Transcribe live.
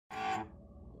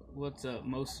What's up?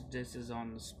 Most of this is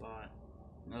on the spot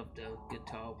of the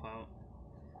guitar part.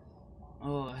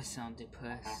 Oh, I sound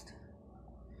depressed.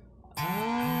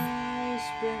 I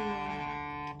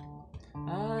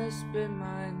spend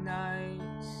my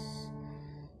nights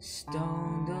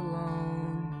stoned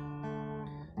alone.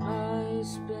 I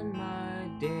spend my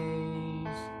days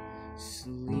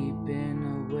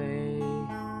sleeping away.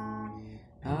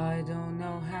 I don't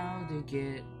know how to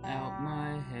get out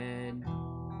my head.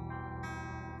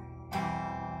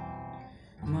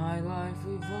 My life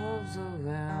revolves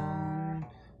around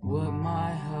what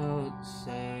my heart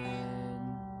said.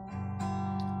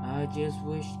 I just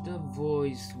wish the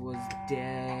voice was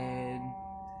dead.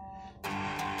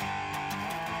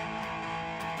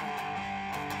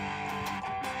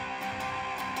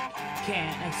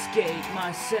 Can't escape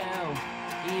myself,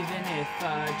 even if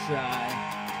I try.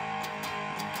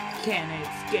 Can't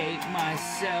escape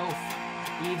myself,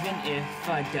 even if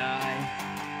I die.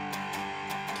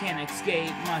 Can't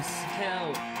escape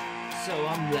myself, so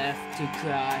I'm left to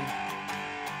cry.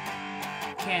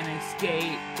 Can't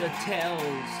escape the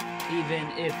tells,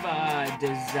 even if I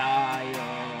desire.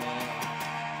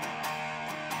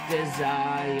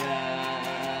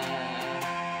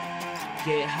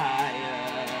 Get higher.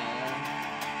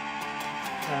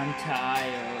 I'm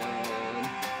tired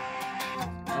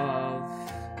of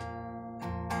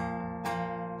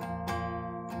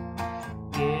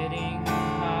getting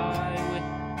high with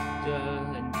the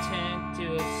intent to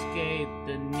escape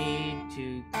the need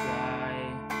to cry.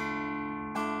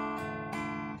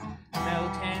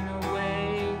 Melting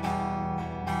away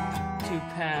to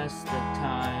pass the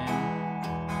time.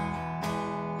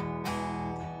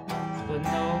 But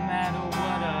no matter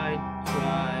what I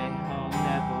try, I'll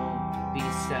never be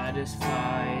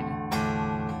satisfied.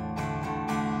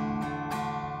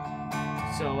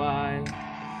 So I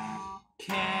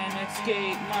can't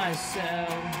escape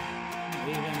myself,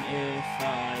 even if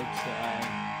I try.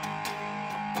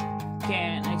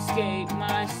 Can't escape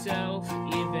myself,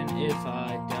 even if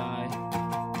I die.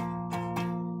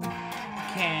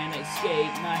 Can't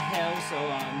escape my hell, so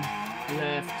I'm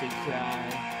left to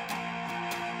cry.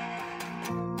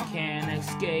 Can't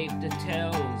escape the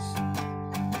tells,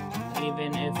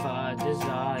 even if I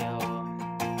desire.